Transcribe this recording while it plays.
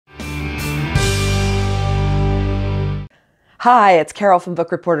Hi, it's Carol from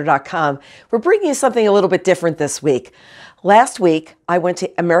Bookreporter.com. We're bringing you something a little bit different this week. Last week, I went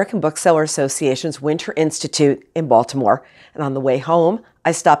to American Bookseller Association's Winter Institute in Baltimore, and on the way home,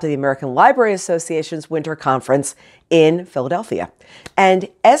 I stopped at the American Library Association's Winter Conference in Philadelphia. And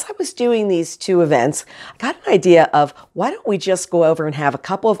as I was doing these two events, I got an idea of why don't we just go over and have a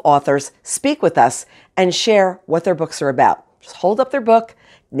couple of authors speak with us and share what their books are about. Just hold up their book,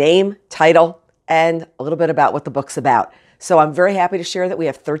 name, title, and a little bit about what the book's about. So I'm very happy to share that we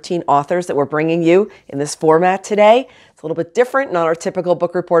have 13 authors that we're bringing you in this format today. It's a little bit different, not our typical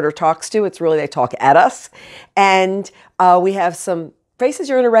Book Reporter Talks To. It's really they talk at us. And we have some faces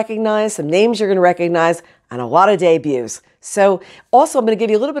you're going to recognize, some names you're going to recognize, and a lot of debuts. So also I'm going to give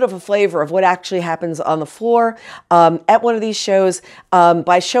you a little bit of a flavor of what actually happens on the floor at one of these shows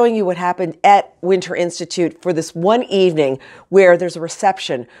by showing you what happened at Winter Institute for this one evening where there's a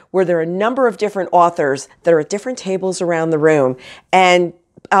reception, where there are a number of different authors that are at different tables around the room. And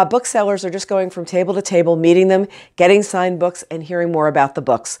booksellers are just going from table to table, meeting them, getting signed books, and hearing more about the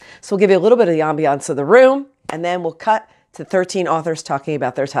books. So we'll give you a little bit of the ambiance of the room, and then we'll cut to 13 authors talking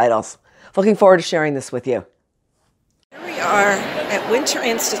about their titles. Looking forward to sharing this with you. Here we are at Winter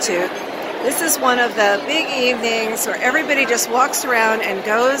Institute. This is one of the big evenings where everybody just walks around and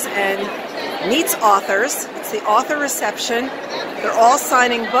goes and meets authors. It's the author reception. They're all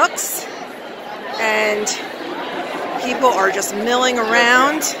signing books and people are just milling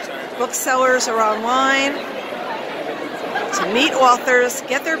around. Booksellers are online to meet authors,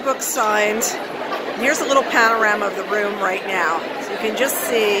 get their books signed. And here's a little panorama of the room right now. So you can just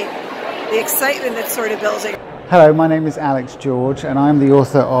see the excitement that's sort of building. Hello, my name is Alex George, and I'm the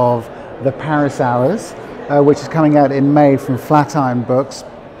author of The Paris Hours, which is coming out in May from Flatiron Books.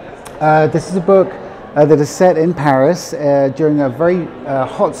 This is a book that is set in Paris during a very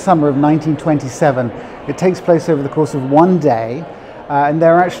hot summer of 1927. It takes place over the course of one day, and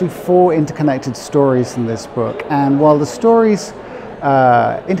there are actually 4 interconnected stories in this book. And while the stories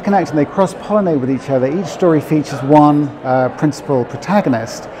interconnect and they cross-pollinate with each other, each story features one principal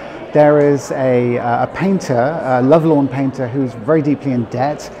protagonist. There is a painter, a lovelorn painter who's very deeply in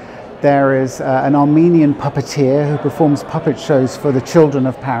debt. There is an Armenian puppeteer who performs puppet shows for the children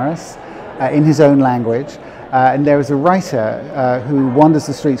of Paris in his own language. And there is a writer who wanders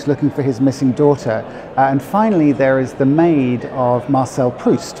the streets looking for his missing daughter. And finally, there is the maid of Marcel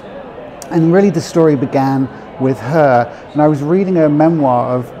Proust. And really the story began with her. And I was reading a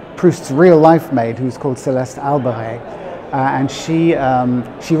memoir of Proust's real-life maid, who's called Céleste Alberet. And she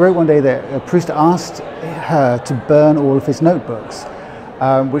wrote one day that Proust asked her to burn all of his notebooks,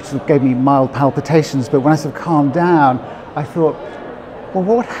 which sort of gave me mild palpitations. But when I sort of calmed down, I thought, well,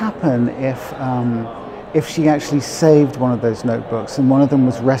 what would happen if she actually saved one of those notebooks and one of them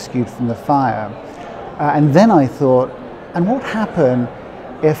was rescued from the fire? And then I thought, and what would happen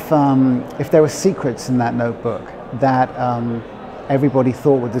if there were secrets in that notebook that everybody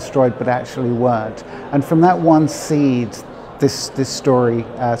thought were destroyed but actually weren't? And from that one seed, this story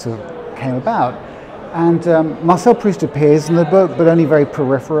sort of came about. And Marcel Proust appears in the book, but only very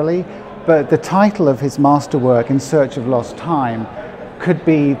peripherally. But the title of his masterwork, In Search of Lost Time, could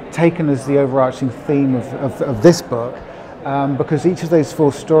be taken as the overarching theme of this book, because each of those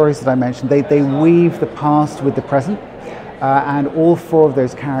 4 stories that I mentioned, they weave the past with the present, and all 4 of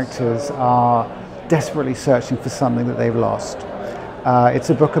those characters are desperately searching for something that they've lost. It's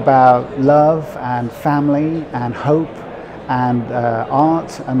a book about love and family and hope and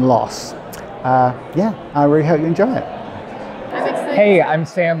art and loss. Yeah, I really hope you enjoy it. Hey, I'm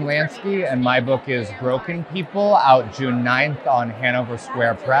Sam Lansky, and my book is Broken People, out June 9th on Hanover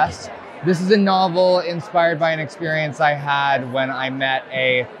Square Press. This is a novel inspired by an experience I had when I met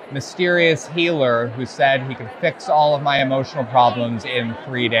a mysterious healer who said he could fix all of my emotional problems in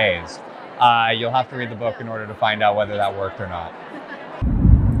 3 days. You'll have to read the book in order to find out whether that worked or not.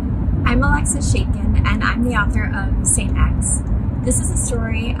 I'm Alexis Schaitkin, and I'm the author of Saint X. This is a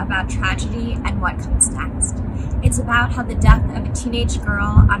story about tragedy and what comes next. It's about how the death of a teenage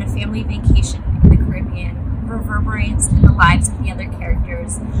girl on a family vacation in the Caribbean reverberates in the lives of the other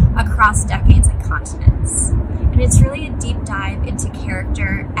characters across decades and continents. And it's really a deep dive into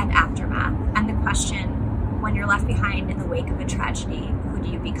character and aftermath, and the question, when you're left behind in the wake of a tragedy, who do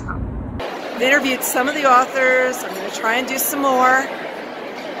you become? I've interviewed some of the authors. I'm going to try and do some more.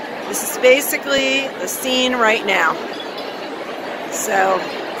 This is basically the scene right now. So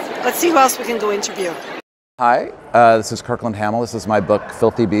let's see who else we can go interview. Hi, this is Kirkland Hamill. This is my book,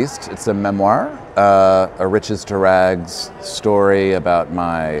 Filthy Beast. It's a memoir, a riches to rags story about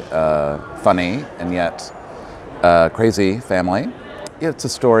my funny and yet crazy family. It's a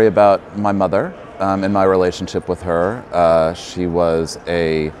story about my mother, in my relationship with her. She was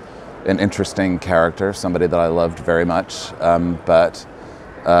an interesting character, somebody that I loved very much, but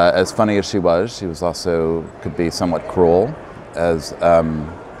as funny as she was also could be somewhat cruel. As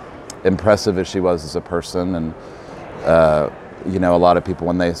impressive as she was as a person, and you know, a lot of people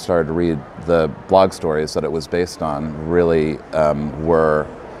when they started to read the blog stories that it was based on really were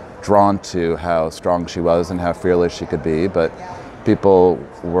drawn to how strong she was and how fearless she could be, but people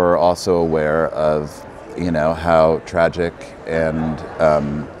were also aware of, you know, how tragic and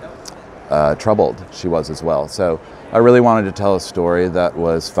troubled she was as well. So I really wanted to tell a story that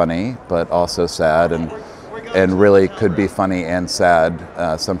was funny but also sad, and really could be funny and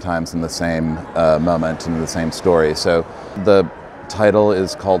sad sometimes in the same moment and in the same story. So the title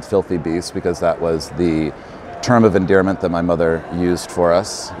is called Filthy Beast because that was the term of endearment that my mother used for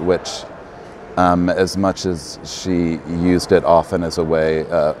us, which as much as she used it often as a way,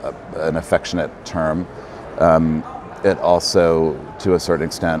 an affectionate term, it also, to a certain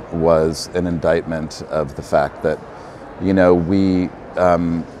extent, was an indictment of the fact that, you know, we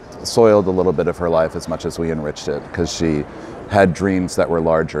soiled a little bit of her life as much as we enriched it, because she had dreams that were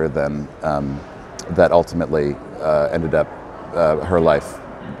larger than that ultimately ended up her life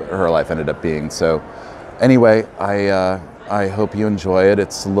ended up being. So anyway, I hope you enjoy it.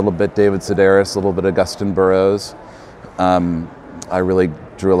 It's a little bit David Sedaris, a little bit Augustin Burroughs. I really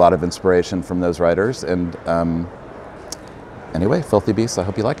drew a lot of inspiration from those writers, and anyway, Filthy Beasts, I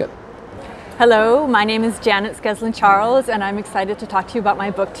hope you like it. Hello, my name is Janet Skeslien Charles, and I'm excited to talk to you about my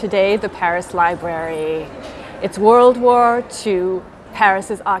book today, The Paris Library. It's World War II,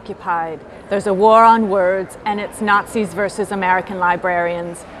 Paris is occupied. There's a war on words, and it's Nazis versus American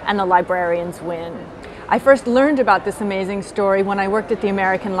librarians, and the librarians win. I first learned about this amazing story when I worked at the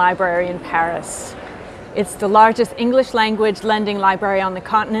American Library in Paris. It's the largest English language lending library on the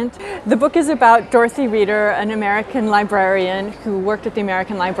continent. The book is about Dorothy Reeder, an American librarian who worked at the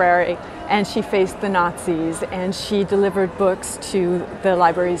American Library, and she faced the Nazis, and she delivered books to the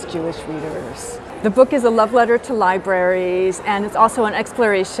library's Jewish readers. The book is a love letter to libraries, and it's also an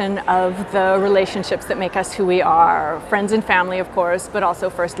exploration of the relationships that make us who we are. Friends and family, of course, but also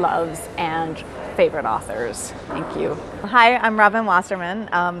first loves and favorite authors. Thank you. Hi, I'm Robin Wasserman.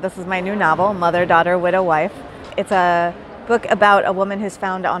 This is my new novel, Mother, Daughter, Widow, Wife. It's a book about a woman who's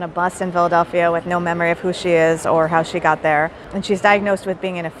found on a bus in Philadelphia with no memory of who she is or how she got there. And she's diagnosed with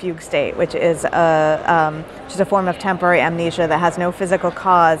being in a fugue state, which is just a form of temporary amnesia that has no physical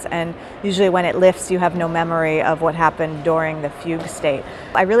cause, and usually when it lifts you have no memory of what happened during the fugue state.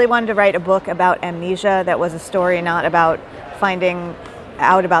 I really wanted to write a book about amnesia that was a story not about finding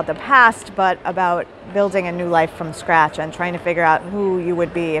out about the past, but about building a new life from scratch and trying to figure out who you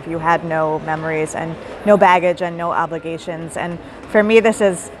would be if you had no memories and no baggage and no obligations. And for me, this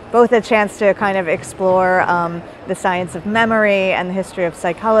is both a chance to kind of explore the science of memory and the history of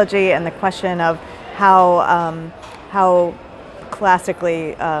psychology and the question of how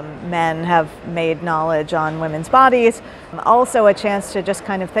classically men have made knowledge on women's bodies. Also a chance to just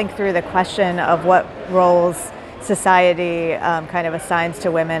kind of think through the question of what roles society kind of assigns to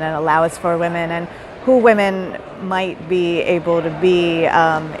women and allows for women, and who women might be able to be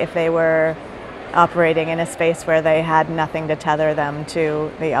if they were operating in a space where they had nothing to tether them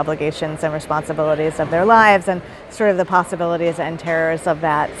to the obligations and responsibilities of their lives, and sort of the possibilities and terrors of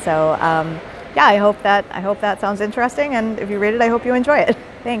that. So yeah, I hope that sounds interesting, and if you read it, I hope you enjoy it.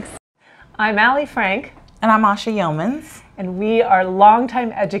 Thanks. I'm Allie Frank. And I'm Asha Yeomans. And we are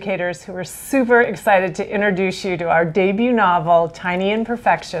longtime educators who are super excited to introduce you to our debut novel, Tiny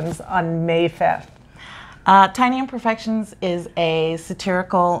Imperfections, on May 5th. Tiny Imperfections is a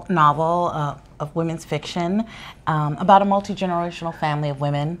satirical novel of women's fiction about a multi-generational family of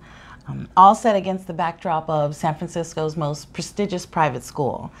women, all set against the backdrop of San Francisco's most prestigious private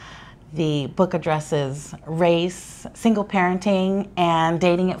school. The book addresses race, single parenting, and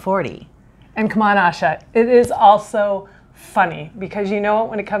dating at 40. And come on, Asha, it is also funny, because you know what,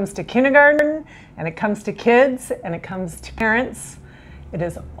 when it comes to kindergarten, and it comes to kids, and it comes to parents, it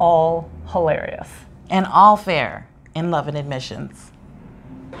is all hilarious. And all fair in Love and Admissions.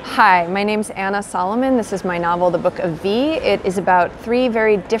 Hi, my name's Anna Solomon. This is my novel, The Book of V. It is about three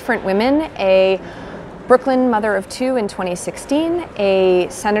very different women: a Brooklyn mother of two in 2016, a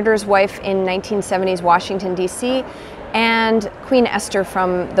senator's wife in 1970s Washington, D.C., and Queen Esther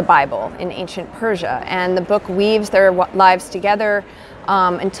from the Bible in ancient Persia. And the book weaves their lives together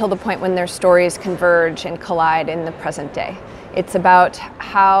until the point when their stories converge and collide in the present day. It's about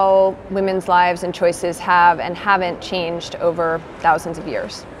how women's lives and choices have and haven't changed over thousands of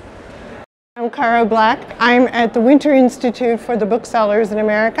years. I'm Cara Black. I'm at the Winter Institute for the Booksellers in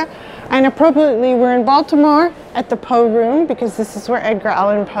America. And appropriately, we're in Baltimore at the Poe Room because this is where Edgar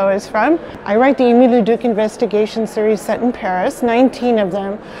Allan Poe is from. I write the Amy Leduc investigation series set in Paris, 19 of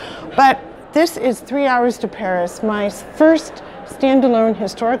them. But this is 3 Hours to Paris, my first standalone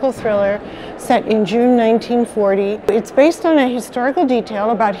historical thriller set in June 1940. It's based on a historical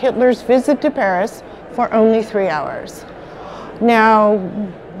detail about Hitler's visit to Paris for only 3 hours. Now,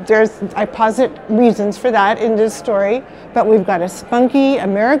 I posit reasons for that in this story, but we've got a spunky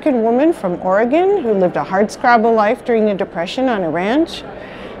American woman from Oregon who lived a hardscrabble life during the Depression on a ranch.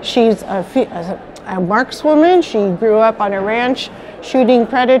 She's a markswoman. She grew up on a ranch shooting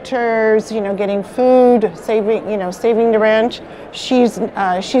predators, getting food, saving the ranch. She's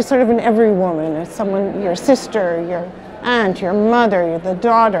sort of an every woman. It's someone, your sister, your aunt, your mother, the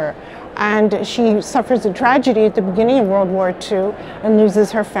daughter. And she suffers a tragedy at the beginning of World War II and loses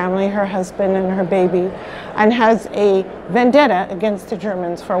her family, her husband, and her baby, and has a vendetta against the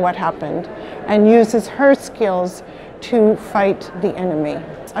Germans for what happened, and uses her skills to fight the enemy.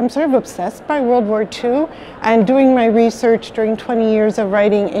 I'm sort of obsessed by World War II, and doing my research during 20 years of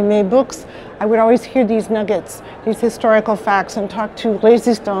writing Aimé books, I would always hear these nuggets, these historical facts, and talk to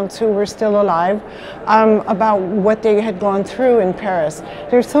resistants who were still alive about what they had gone through in Paris.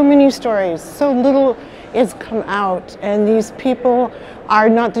 There's so many stories, so little is come out, and these people are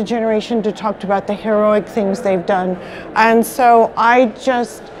not the generation to talk about the heroic things they've done. And so I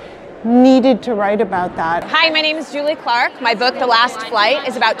just needed to write about that. Hi, my name is Julie Clark. My book, The Last Flight,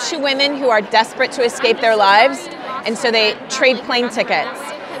 is about two women who are desperate to escape their lives, and so they trade plane tickets.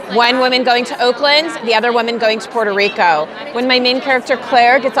 One woman going to Oakland, the other woman going to Puerto Rico. When my main character,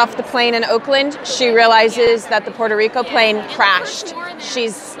 Claire, gets off the plane in Oakland, she realizes that the Puerto Rico plane crashed.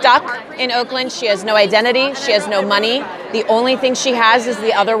 She's stuck in Oakland. She has no identity. She has no money. The only thing she has is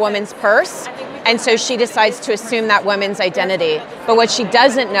the other woman's purse. And so she decides to assume that woman's identity. But what she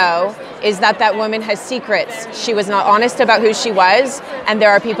doesn't know is that that woman has secrets. She was not honest about who she was, and there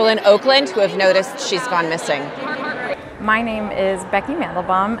are people in Oakland who have noticed she's gone missing. My name is Becky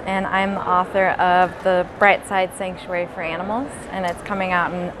Mandelbaum, and I'm the author of The Bright Side Sanctuary for Animals, and it's coming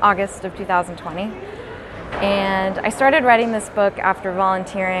out in August of 2020. And I started writing this book after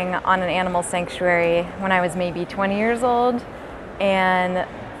volunteering on an animal sanctuary when I was maybe 20 years old, and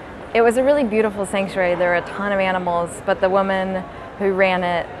it was a really beautiful sanctuary. There were a ton of animals, but the woman who ran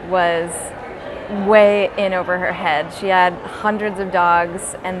it was way in over her head. She had hundreds of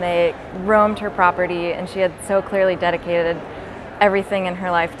dogs, and they roamed her property, and she had so clearly dedicated everything in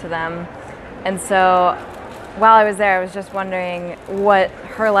her life to them. And so while I was there, I was just wondering what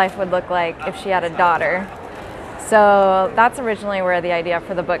her life would look like if she had a daughter. So that's originally where the idea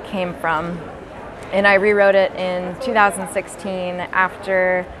for the book came from. And I rewrote it in 2016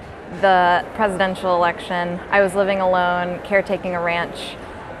 after the presidential election. I was living alone, caretaking a ranch,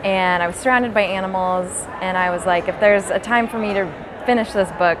 and I was surrounded by animals, and I was like, if there's a time for me to finish this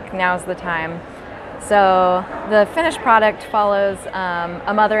book, now's the time. So the finished product follows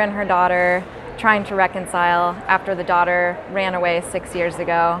a mother and her daughter trying to reconcile after the daughter ran away 6 years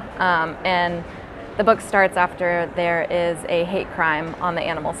ago, and the book starts after there is a hate crime on the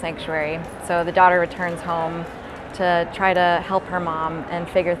animal sanctuary. So the daughter returns home to try to help her mom and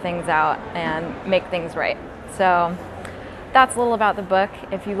figure things out and make things right. So that's a little about the book.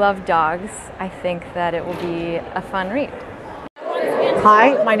 If you love dogs, I think that it will be a fun read.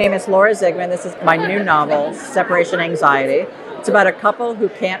 Hi, my name is Laura Zigman. This is my new novel, Separation Anxiety. It's about a couple who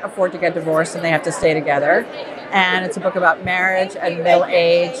can't afford to get divorced and they have to stay together. And it's a book about marriage and middle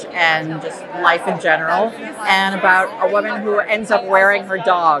age and just life in general, and about a woman who ends up wearing her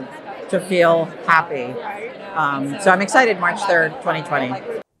dog to feel happy. So I'm excited, March 3rd,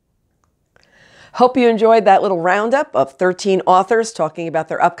 2020. Hope you enjoyed that little roundup of 13 authors talking about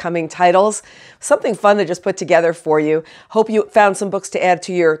their upcoming titles. Something fun to just put together for you. Hope you found some books to add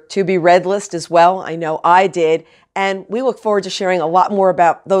to your to-be-read list as well. I know I did. And we look forward to sharing a lot more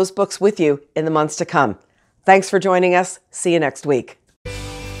about those books with you in the months to come. Thanks for joining us. See you next week.